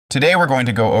Today we're going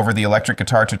to go over the electric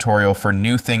guitar tutorial for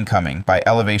New Thing Coming by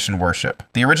Elevation Worship.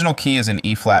 The original key is in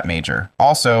E-flat major.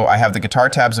 Also, I have the guitar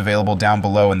tabs available down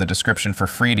below in the description for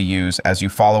free to use as you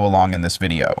follow along in this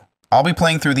video. I'll be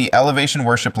playing through the Elevation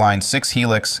Worship Line 6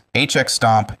 Helix, HX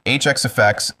Stomp, HX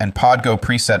Effects, and Podgo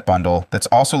preset bundle that's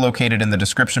also located in the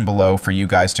description below for you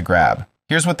guys to grab.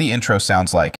 Here's what the intro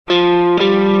sounds like.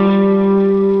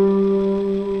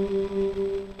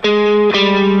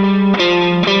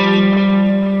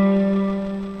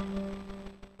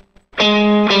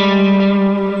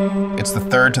 It's the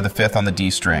 3rd to the 5th on the D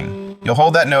string. You'll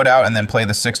hold that note out and then play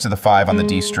the 6 to the 5 on the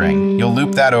D string. You'll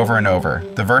loop that over and over.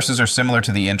 The verses are similar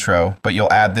to the intro, but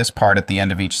you'll add this part at the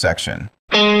end of each section.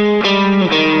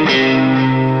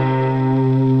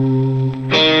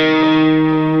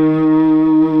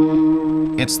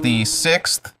 It's the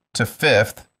 6th to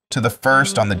 5th to the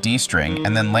 1st on the D string,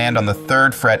 and then land on the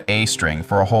 3rd fret A string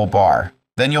for a whole bar.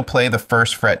 Then you'll play the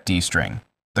 1st fret D string.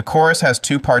 The chorus has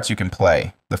 2 parts you can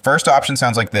play. The first option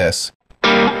sounds like this.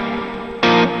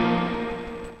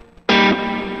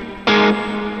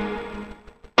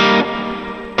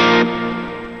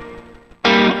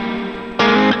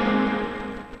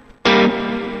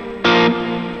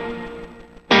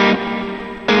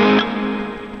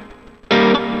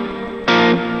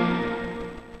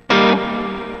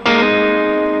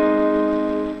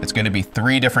 It's going to be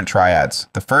 3 different triads.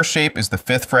 The first shape is the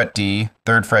 5th fret D,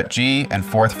 3rd fret G, and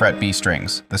 4th fret B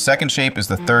strings. The second shape is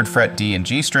the 3rd fret D and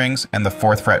G strings, and the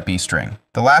 4th fret B string.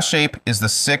 The last shape is the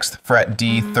 6th fret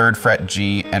D, 3rd fret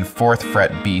G, and 4th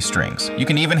fret B strings. You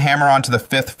can even hammer onto the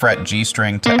 5th fret G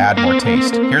string to add more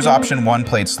taste. Here's option 1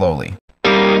 played slowly.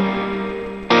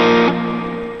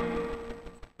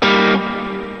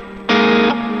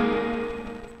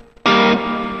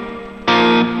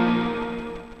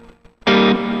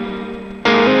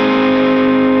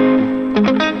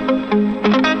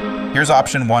 Here's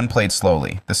option 1 played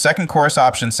slowly. The second chorus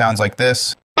option sounds like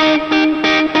this.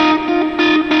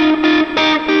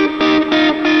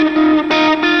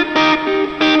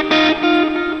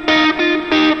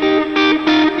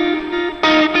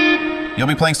 You'll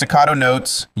be playing staccato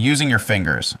notes using your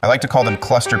fingers. I like to call them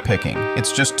cluster picking.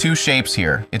 It's just 2 shapes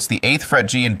here. It's the 8th fret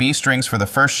G and B strings for the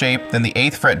first shape, then the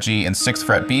 8th fret G and 6th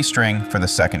fret B string for the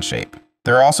second shape.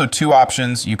 There are also 2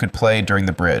 options you could play during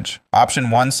the bridge.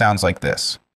 Option 1 sounds like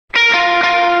this.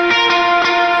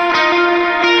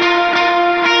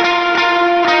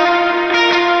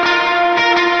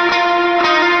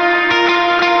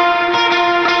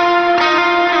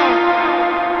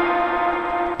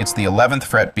 It's the 11th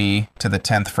fret B to the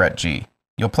 10th fret G.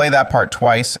 You'll play that part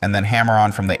twice and then hammer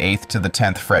on from the 8th to the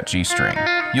 10th fret G string.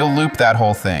 You'll loop that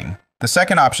whole thing. The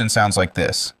second option sounds like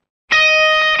this.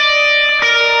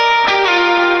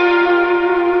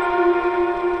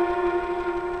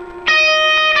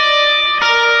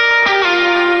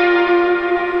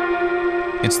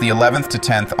 It's the 11th to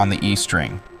 10th on the E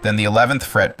string, then the 11th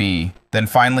fret B, then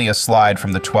finally a slide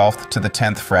from the 12th to the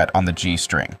 10th fret on the G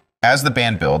string. As the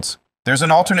band builds, there's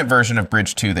an alternate version of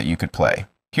Bridge 2 that you could play.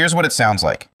 Here's what it sounds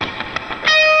like.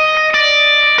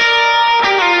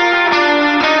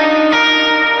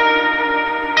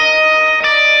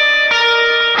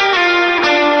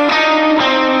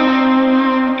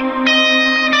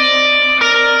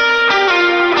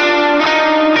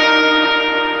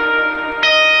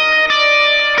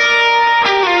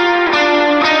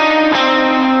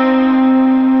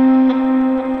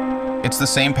 It's the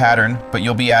same pattern, but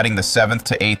you'll be adding the 7th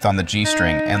to 8th on the G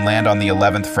string and land on the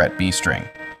 11th fret B string.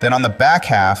 Then on the back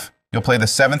half, you'll play the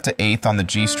 7th to 8th on the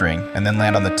G string and then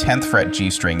land on the 10th fret G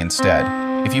string instead.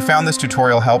 If you found this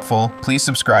tutorial helpful, please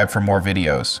subscribe for more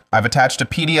videos. I've attached a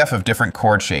PDF of different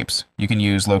chord shapes you can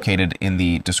use located in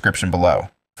the description below.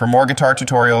 For more guitar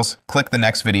tutorials, click the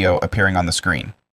next video appearing on the screen.